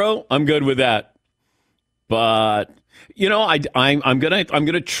 Velcro, I'm good with that. But I'm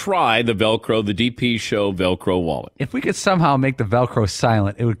gonna try the Velcro, the DP Show Velcro wallet. If we could somehow make the Velcro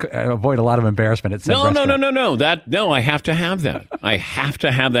silent, it would avoid a lot of embarrassment at No. I have to have that. I have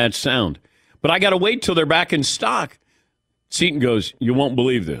to have that sound. But I got to wait till they're back in stock. Seton goes, you won't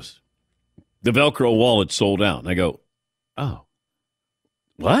believe this. The Velcro wallet sold out. And I go, oh,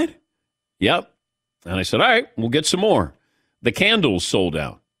 what? Yep. And I said, all right, we'll get some more. The candles sold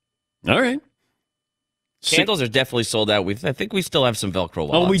out. All right. Candles are definitely sold out. I think we still have some Velcro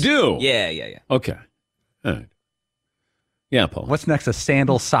wallets. Oh, we do? Yeah. Okay. All right. Yeah, Paul. What's next? A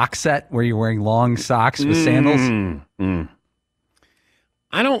sandal sock set where you're wearing long socks with sandals?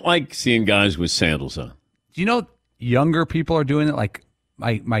 I don't like seeing guys with sandals on. Do you know younger people are doing it? Like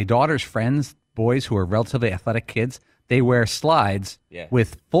my daughter's friends, boys who are relatively athletic kids, they wear slides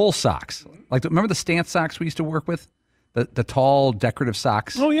with full socks. Like, remember the stance socks we used to work with? The tall, decorative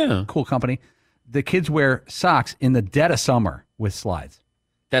socks? Oh, yeah. Cool company. The kids wear socks in the dead of summer with slides.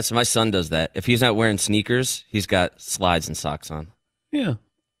 My son does that. If he's not wearing sneakers, he's got slides and socks on. Yeah.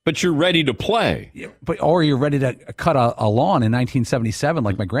 But you're ready to play. Yeah, or you're ready to cut a lawn in 1977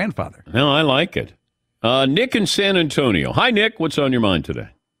 like my grandfather. No, I like it. Nick in San Antonio. Hi, Nick. What's on your mind today?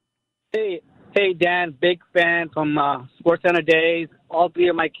 Hey, Dan. Big fan from Sports Center days. All three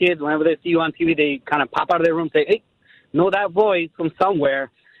of my kids, whenever they see you on TV, they kind of pop out of their room and say, hey, know that voice from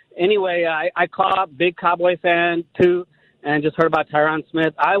somewhere. Anyway, I call up, big Cowboy fan, too, and just heard about Tyron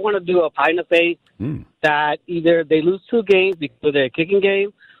Smith. I want to do a pie in the face that either they lose 2 games because of their kicking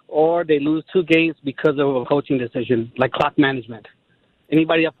game or they lose 2 games because of a coaching decision, like clock management.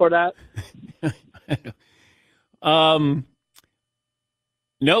 Anybody up for that?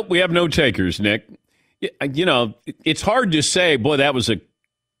 Nope, we have no takers, Nick. You know, it's hard to say, boy, that was a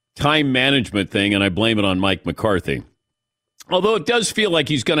time management thing, and I blame it on Mike McCarthy. Although it does feel like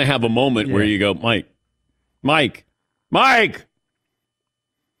he's going to have a moment where you go, Mike.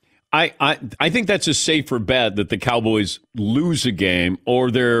 I think that's a safer bet that the Cowboys lose a game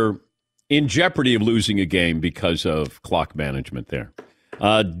or they're in jeopardy of losing a game because of clock management there.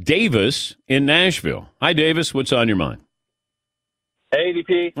 Davis in Nashville. Hi, Davis. What's on your mind? Hey,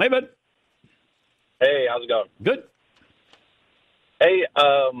 DP. Hey, bud. Hey, how's it going? Good. Hey,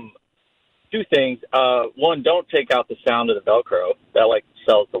 2 things. One, don't take out the sound of the Velcro. That,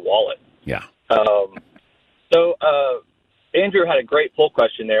 sells the wallet. Yeah. So, Andrew had a great poll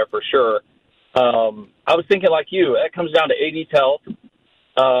question there for sure. I was thinking like you. It comes down to AD's health.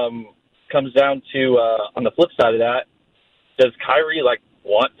 Comes down to, on the flip side of that, does Kyrie,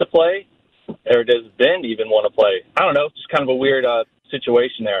 want to play? Or does Ben even want to play? I don't know. Just kind of a weird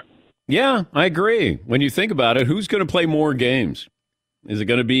situation there. Yeah, I agree. When you think about it, who's going to play more games? Is it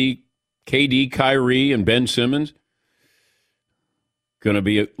going to be KD, Kyrie, and Ben Simmons? Going to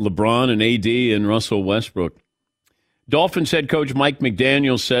be LeBron and AD and Russell Westbrook. Dolphins head coach Mike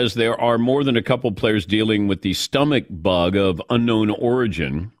McDaniel says there are more than a couple players dealing with the stomach bug of unknown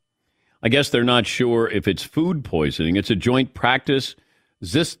origin. I guess they're not sure if it's food poisoning. It's a joint practice.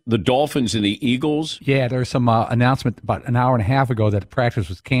 Is this the Dolphins and the Eagles? Yeah, there's some announcement about an hour and a half ago that practice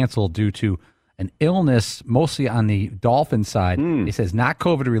was canceled due to an illness, mostly on the Dolphin side. It says not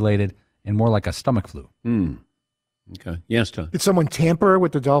COVID-related and more like a stomach flu. Okay. Yes, Tom. Did someone tamper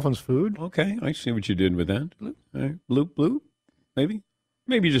with the Dolphins' food? Okay, I see what you did with that. Bloop. All right. Bloop, maybe?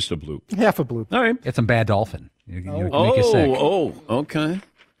 Maybe just a bloop. Half a bloop. All right. It's a bad dolphin. You make you sick. Oh, okay.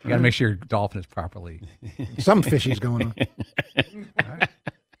 You got to make sure your dolphin is properly. Some fishy's going on. Right.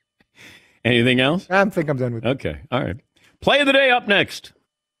 Anything else? I think I'm done with it. Okay. All right. Play of the day up next.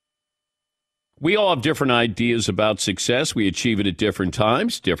 We all have different ideas about success. We achieve it at different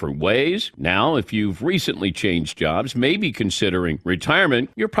times, different ways. Now, if you've recently changed jobs, maybe considering retirement,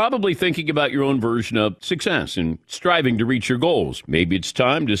 you're probably thinking about your own version of success and striving to reach your goals. Maybe it's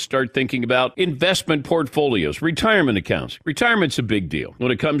time to start thinking about investment portfolios, retirement accounts. Retirement's a big deal.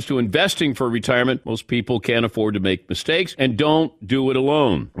 When it comes to investing for retirement, most people can't afford to make mistakes and don't do it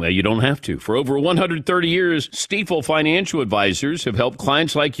alone. Well, you don't have to. For over 130 years, Stifel Financial Advisors have helped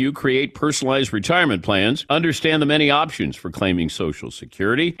clients like you create personalized retirement plans, understand the many options for claiming Social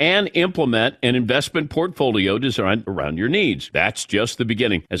Security, and implement an investment portfolio designed around your needs. That's just the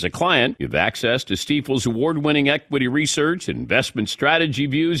beginning. As a client, you have access to Stifel's award-winning equity research and investment strategy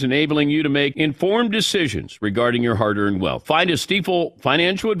views, enabling you to make informed decisions regarding your hard-earned wealth. Find a Stifel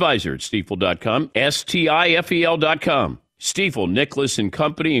Financial Advisor at stifel.com, STIFEL.com. Stifel, Nicholas and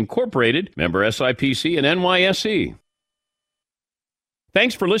Company, Incorporated, member SIPC and NYSE.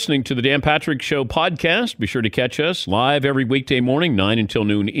 Thanks for listening to the Dan Patrick Show podcast. Be sure to catch us live every weekday morning, 9 until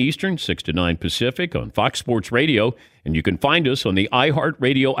noon Eastern, 6 to 9 Pacific on Fox Sports Radio. And you can find us on the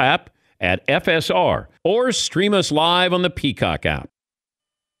iHeartRadio app at FSR or stream us live on the Peacock app.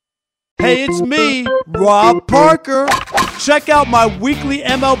 Hey, it's me, Rob Parker. Check out my weekly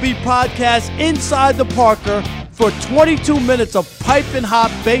MLB podcast, Inside the Parker, for 22 minutes of piping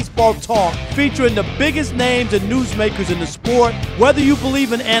hot baseball talk featuring the biggest names and newsmakers in the sport. Whether you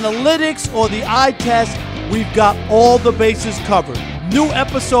believe in analytics or the eye test, we've got all the bases covered. New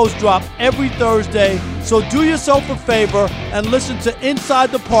episodes drop every Thursday. So do yourself a favor and listen to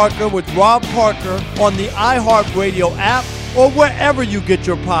Inside the Parker with Rob Parker on the iHeartRadio app or wherever you get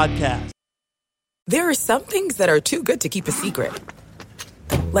your podcasts. There are some things that are too good to keep a secret.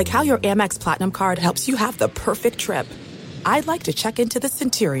 Like how your Amex Platinum card helps you have the perfect trip. I'd like to check into the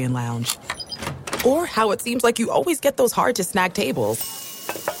Centurion Lounge. Or how it seems like you always get those hard-to-snag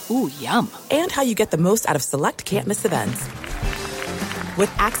tables. Ooh, yum. And how you get the most out of select can't-miss events.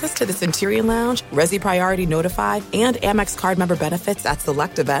 With access to the Centurion Lounge, Resi Priority Notified, and Amex card member benefits at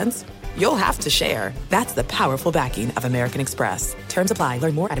select events, you'll have to share. That's the powerful backing of American Express. Terms apply.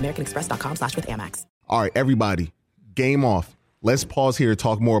 Learn more at americanexpress.com/withAmex. All right, everybody, game off. Let's pause here to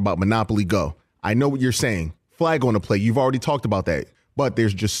talk more about Monopoly Go. I know what you're saying. Flag on the play. You've already talked about that. But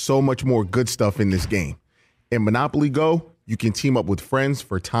there's just so much more good stuff in this game. In Monopoly Go, you can team up with friends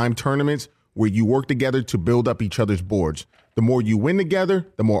for time tournaments where you work together to build up each other's boards. The more you win together,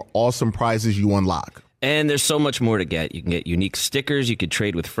 the more awesome prizes you unlock. And there's so much more to get. You can get unique stickers. You could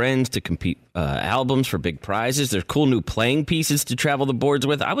trade with friends to compete albums for big prizes. There's cool new playing pieces to travel the boards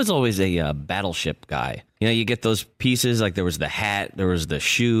with. I was always a battleship guy. You know, you get those pieces, like there was the hat, there was the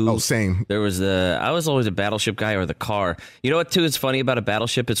shoe. Oh, same. I was always a battleship guy or the car. You know what, too, is funny about a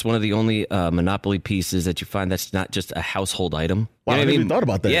battleship? It's one of the only Monopoly pieces that you find that's not just a household item. Wow, You know I what never even thought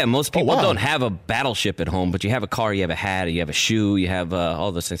about that. Yeah, most people wow. don't have a battleship at home, but you have a car, you have a hat, you have a shoe, you have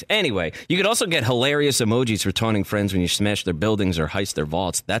all those things. Anyway, you could also get hilarious emojis for taunting friends when you smash their buildings or heist their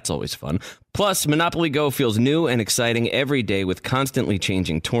vaults. That's always fun. Plus, Monopoly Go feels new and exciting every day with constantly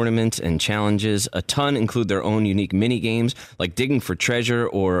changing tournaments and challenges. A ton include their own unique mini games like digging for treasure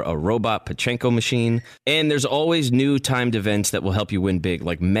or a robot Pachinko machine. And there's always new timed events that will help you win big,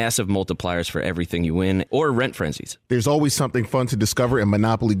 like massive multipliers for everything you win or rent frenzies. There's always something fun to discover in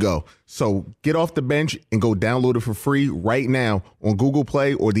Monopoly Go. So get off the bench and go download it for free right now on Google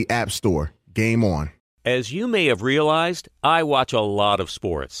Play or the App Store. Game on. As you may have realized, I watch a lot of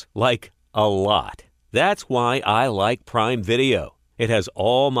sports, like a lot. That's why I like Prime Video. It has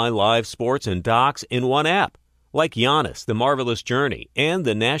all my live sports and docs in one app, like Giannis, The Marvelous Journey, and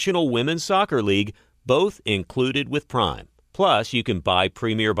the National Women's Soccer League, both included with Prime. Plus, you can buy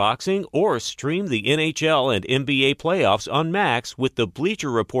Premier Boxing or stream the NHL and NBA playoffs on Max with the Bleacher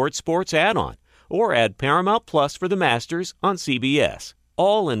Report Sports add-on, or add Paramount Plus for the Masters on CBS.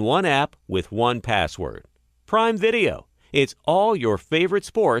 All in one app with one password. Prime Video. It's all your favorite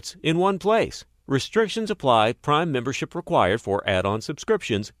sports in one place. Restrictions apply. Prime membership required for add-on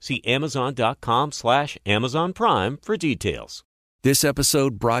subscriptions. See Amazon.com/Amazon Prime for details. This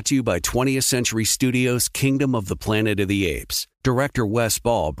episode brought to you by 20th Century Studios' Kingdom of the Planet of the Apes. Director Wes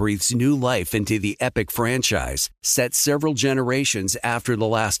Ball breathes new life into the epic franchise, set several generations after the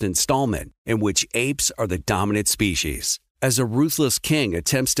last installment, in which apes are the dominant species. As a ruthless king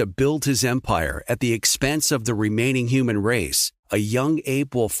attempts to build his empire at the expense of the remaining human race, a young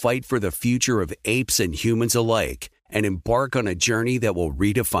ape will fight for the future of apes and humans alike and embark on a journey that will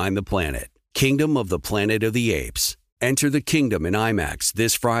redefine the planet. Kingdom of the Planet of the Apes. Enter the kingdom in IMAX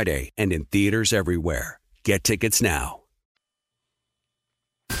this Friday and in theaters everywhere. Get tickets now.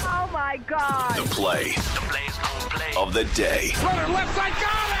 Oh, my God. The play of the day. Runner left side,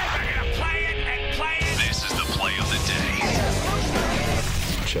 got it! They're going to play it and play it. This is the play of the day.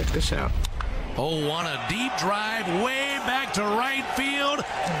 Check this out. Oh, on a deep drive way back to right field.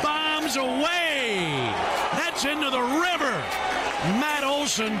 Bombs away. That's into the river. Matt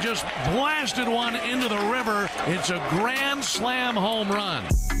Olson just blasted one into the river. It's a grand slam home run.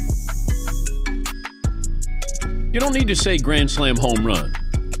 You don't need to say grand slam home run,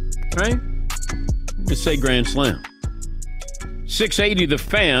 right? Just say grand slam. 680 The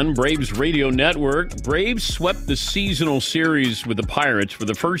Fan, Braves Radio Network. Braves swept the seasonal series with the Pirates for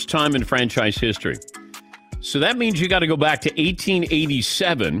the first time in franchise history. So that means you got to go back to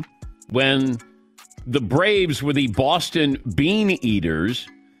 1887 when the Braves were the Boston Bean Eaters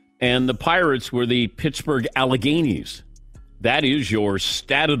and the Pirates were the Pittsburgh Alleghenies. That is your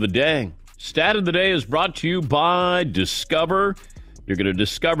stat of the day. Stat of the day is brought to you by Discover. You're going to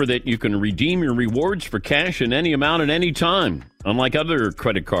discover that you can redeem your rewards for cash in any amount at any time, unlike other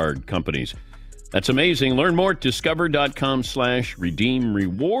credit card companies. That's amazing. Learn more at discover.com/redeem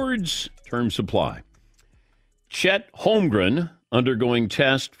rewards. Terms apply. Chet Holmgren undergoing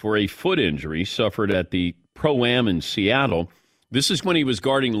test for a foot injury suffered at the Pro-Am in Seattle. This is when he was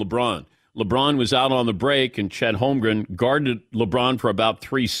guarding LeBron. LeBron was out on the break, and Chet Holmgren guarded LeBron for about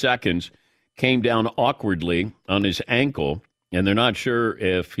 3 seconds, came down awkwardly on his ankle, and they're not sure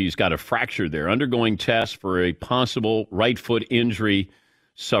if he's got a fracture there. Undergoing test for a possible right foot injury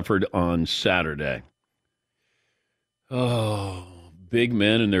suffered on Saturday. Oh, big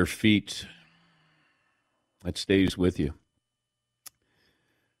men and their feet. That stays with you.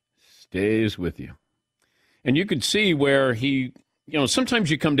 Stays with you. And you could see where he, sometimes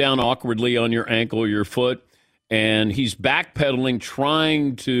you come down awkwardly on your ankle or your foot, and he's backpedaling,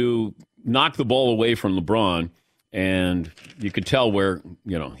 trying to knock the ball away from LeBron. And you could tell where,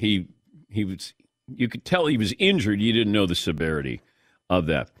 he was, you could tell he was injured. You didn't know the severity of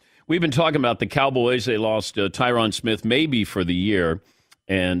that. We've been talking about the Cowboys. They lost Tyron Smith maybe for the year.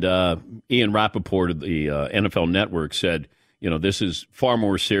 And Ian Rappaport of the NFL Network said, this is far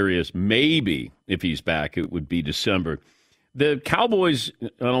more serious. Maybe if he's back, it would be December. The Cowboys,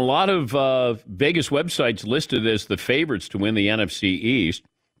 on a lot of Vegas websites, listed as the favorites to win the NFC East,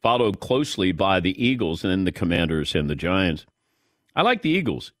 followed closely by the Eagles and then the Commanders and the Giants. I like the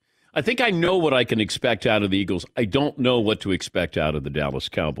Eagles. I think I know what I can expect out of the Eagles. I don't know what to expect out of the Dallas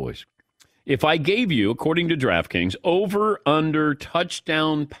Cowboys. If I gave you, according to DraftKings, over/under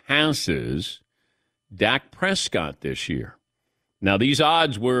touchdown passes, Dak Prescott this year. Now, these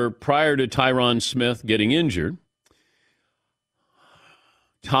odds were prior to Tyron Smith getting injured.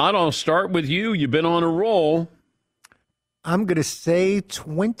 Todd, I'll start with you. You've been on a roll. I'm going to say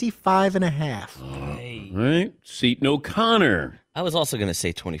 25.5. All right. Seton O'Connor. I was also going to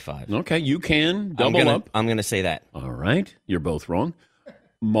say 25. Okay, you can double up. I'm going to say that. All right. You're both wrong.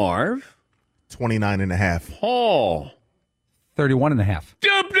 Marv. 29.5. Paul. 31.5.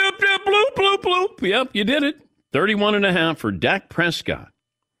 Doop, doop, doop, bloop, bloop, bloop. Yep, you did it. 31.5 for Dak Prescott.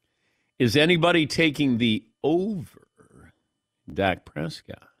 Is anybody taking the over Dak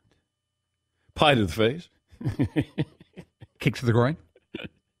Prescott? Pie to the face. Kick to the groin.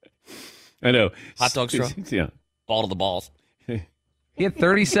 I know. Hot dog straw. Yeah. Ball to the balls. He had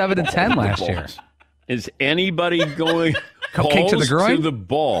 37 and 10 last year. Is anybody going kick to the groin? To the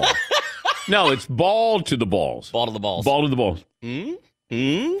ball? No, it's ball to the balls. Ball to the balls. Ball to the balls.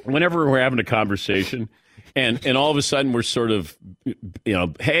 Whenever we're having a conversation, and all of a sudden we're sort of,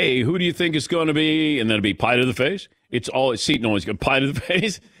 hey, who do you think it's going to be? And then it'll be pie to the face. It's Seton always got pie to the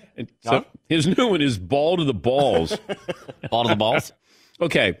face. And so his new one is ball to the balls. Ball to the balls?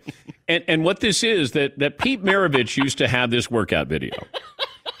 Okay. And what this is, that Pete Maravich used to have this workout video.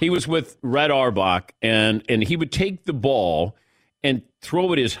 He was with Red Auerbach, and he would take the ball and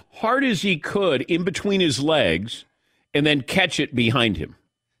throw it as hard as he could in between his legs and then catch it behind him.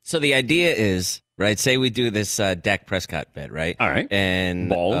 So the idea is, right, say we do this Dak Prescott bet, right? All right. And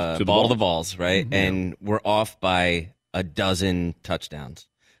ball to the balls, right? Mm-hmm. And we're off by a dozen touchdowns.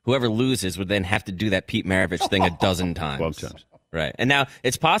 Whoever loses would then have to do that Pete Maravich thing a dozen times. 12 times. Right. And now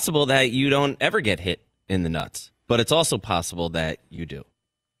it's possible that you don't ever get hit in the nuts, but it's also possible that you do.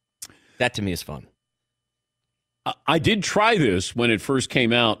 That to me is fun. I did try this when it first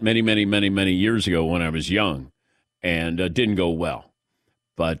came out many, many, many, many years ago when I was young, and didn't go well.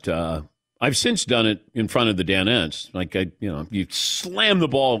 But I've since done it in front of the Danettes. Like, you slam the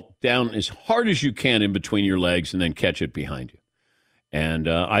ball down as hard as you can in between your legs and then catch it behind you. And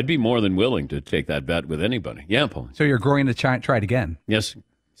I'd be more than willing to take that bet with anybody. Yeah, Paul. So you're going to try it again? Yes.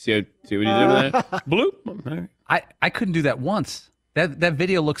 See what you did with that? Bloop. Right. I couldn't do that once. That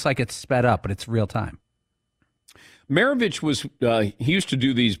video looks like it's sped up, but it's real time. Maravich was, he used to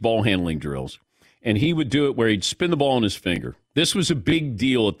do these ball handling drills, and he would do it where he'd spin the ball on his finger. This was a big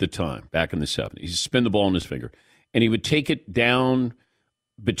deal at the time, back in the 70s. He'd spin the ball on his finger, and he would take it down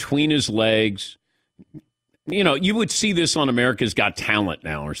between his legs. You would see this on America's Got Talent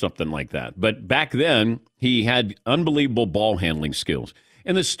now or something like that. But back then, he had unbelievable ball handling skills.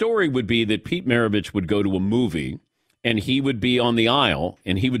 And the story would be that Pete Maravich would go to a movie, and he would be on the aisle,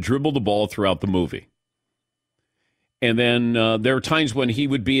 and he would dribble the ball throughout the movie. And then there were times when he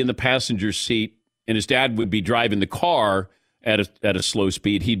would be in the passenger seat, and his dad would be driving the car at a slow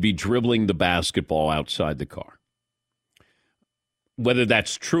speed. He'd be dribbling the basketball outside the car. Whether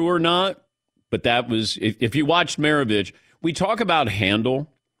that's true or not, but that was, if you watched Maravich, we talk about handle,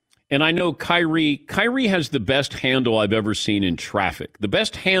 and I know Kyrie has the best handle I've ever seen in traffic. The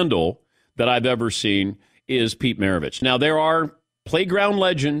best handle that I've ever seen is Pete Maravich. Now, there are playground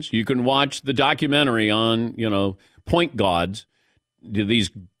legends. You can watch the documentary on, Point Gods,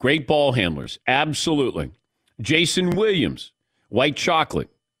 these great ball handlers. Absolutely. Jason Williams, white chocolate,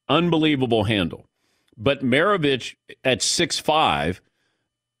 unbelievable handle. But Maravich at 6'5",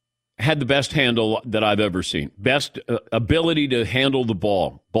 had the best handle that I've ever seen. Best ability to handle the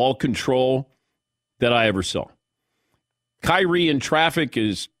ball control that I ever saw. Kyrie in traffic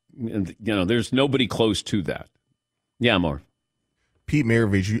is, there's nobody close to that. Yeah, Marv. Pete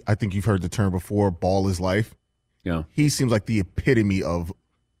Maravich, I think you've heard the term before, ball is life. Yeah. He seems like the epitome of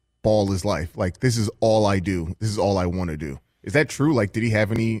ball is life. Like, this is all I do. This is all I want to do. Is that true? Like, did he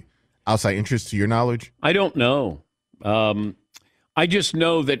have any Outside interest, to your knowledge? I don't know. I just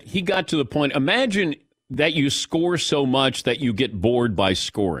know that he got to the point. Imagine that you score so much that you get bored by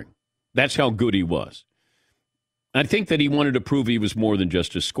scoring. That's how good he was. I think that he wanted to prove he was more than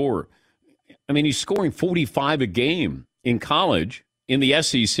just a scorer. I mean, he's scoring 45 a game in college, in the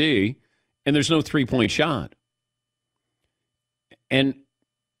SEC, and there's no three-point shot. And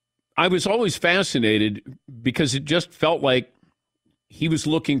I was always fascinated because it just felt like he was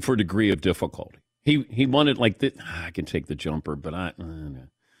looking for a degree of difficulty. He wanted like, I can take the jumper, but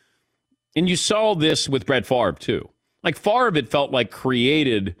and you saw this with Brett Favre, too. Like, Favre, it felt like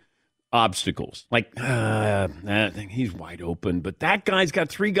created obstacles. Like, he's wide open, but that guy's got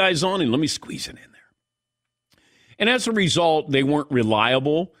three guys on him. Let me squeeze it in there. And as a result, they weren't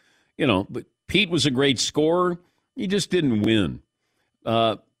reliable. But Pete was a great scorer. He just didn't win.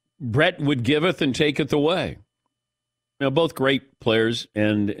 Brett would giveth and taketh away. Both great players.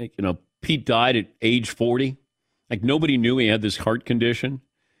 And, Pete died at age 40. Like, nobody knew he had this heart condition.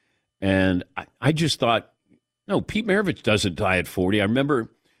 And I just thought, no, Pete Maravich doesn't die at 40. I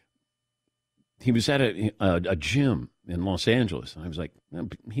remember he was at a gym in Los Angeles. And I was like, no,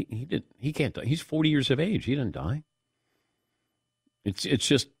 he can't die. He's 40 years of age. He didn't die.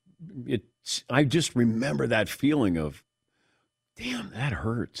 I just remember that feeling of, damn, that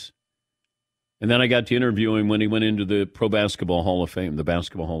hurts. And then I got to interview him when he went into the Pro Basketball Hall of Fame, the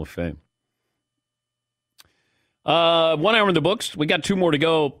Basketball Hall of Fame. 1 hour in the books. We got 2 more to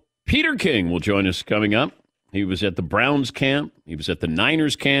go. Peter King will join us coming up. He was at the Browns camp. He was at the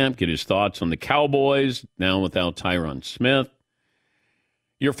Niners camp. Get his thoughts on the Cowboys, now without Tyron Smith.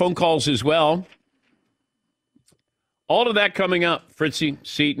 Your phone calls as well. All of that coming up. Fritzy,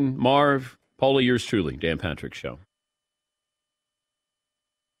 Seton, Marv, Paulie, yours truly, Dan Patrick Show.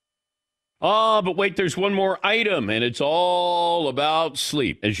 But wait, there's one more item, and it's all about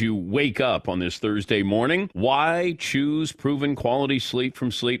sleep. As you wake up on this Thursday morning, why choose proven quality sleep from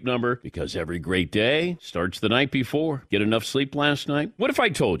Sleep Number? Because every great day starts the night before. Get enough sleep last night? What if I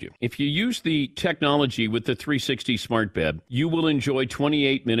told you, if you use the technology with the 360 smart bed, you will enjoy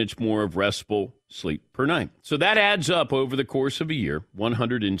 28 minutes more of restful sleep per night. So that adds up over the course of a year,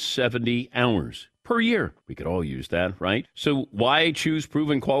 170 hours. Per year. We could all use that, right? So why choose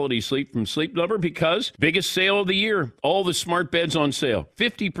proven quality sleep from Sleep Number? Because biggest sale of the year. All the smart beds on sale.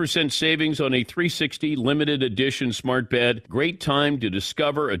 50% savings on a 360 limited edition smart bed. Great time to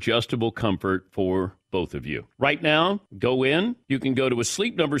discover adjustable comfort for both of you. Right now, go in. You can go to a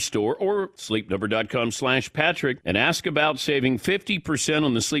Sleep Number store or sleepnumber.com/Patrick and ask about saving 50%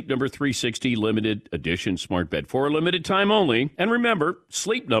 on the Sleep Number 360 limited edition smart bed for a limited time only. And remember,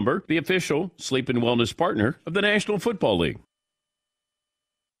 Sleep Number, the official sleep and wellness partner of the National Football League.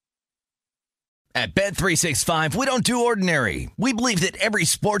 At Bet365, we don't do ordinary. We believe that every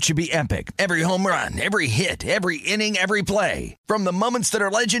sport should be epic. Every home run, every hit, every inning, every play. From the moments that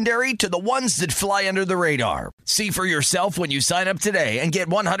are legendary to the ones that fly under the radar. See for yourself when you sign up today and get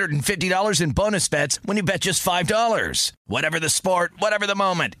 $150 in bonus bets when you bet just $5. Whatever the sport, whatever the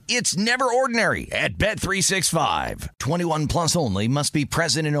moment, it's never ordinary at Bet365. 21 plus only. Must be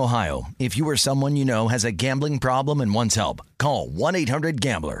present in Ohio. If you or someone you know has a gambling problem and wants help, call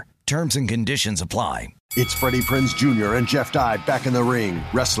 1-800-GAMBLER. Terms and conditions apply. It's Freddie Prinze Jr. and Jeff Dye back in the ring.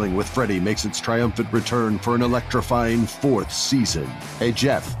 Wrestling with Freddie makes its triumphant return for an electrifying 4th season. Hey,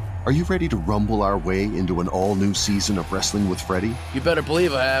 Jeff, are you ready to rumble our way into an all-new season of Wrestling with Freddie? You better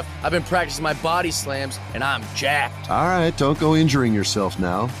believe I have. I've been practicing my body slams, and I'm jacked. All right, don't go injuring yourself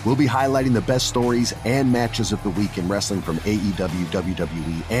now. We'll be highlighting the best stories and matches of the week in wrestling from AEW,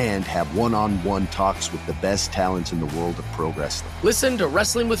 WWE, and have one-on-one talks with the best talents in the world of pro wrestling. Listen to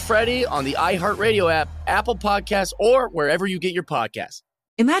Wrestling with Freddie on the iHeartRadio app, Apple Podcasts, or wherever you get your podcasts.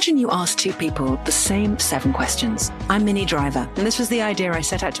 Imagine you ask 2 people the same 7 questions. I'm Minnie Driver, and this was the idea I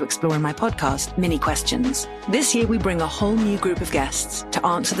set out to explore in my podcast, Mini Questions. This year, we bring a whole new group of guests to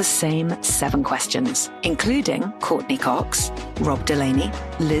answer the same 7 questions, including Courtney Cox, Rob Delaney,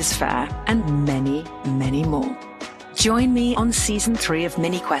 Liz Phair, and many, many more. Join me on Season 3 of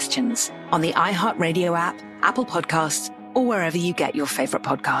Mini Questions on the iHeartRadio app, Apple Podcasts, or wherever you get your favorite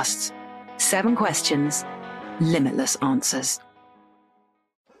podcasts. 7 questions, limitless answers.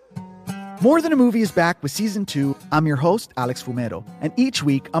 More Than a Movie is back with Season 2. I'm your host, Alex Fumero, and each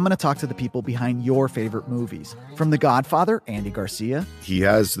week I'm going to talk to the people behind your favorite movies. From The Godfather, Andy Garcia. He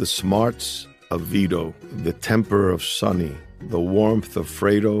has the smarts of Vito, the temper of Sonny, the warmth of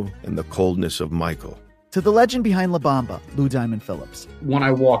Fredo, and the coldness of Michael. To the legend behind La Bamba, Lou Diamond Phillips. When I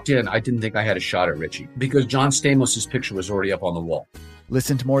walked in, I didn't think I had a shot at Richie because John Stamos' picture was already up on the wall.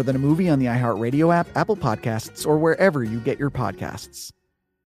 Listen to More Than a Movie on the iHeartRadio app, Apple Podcasts, or wherever you get your podcasts.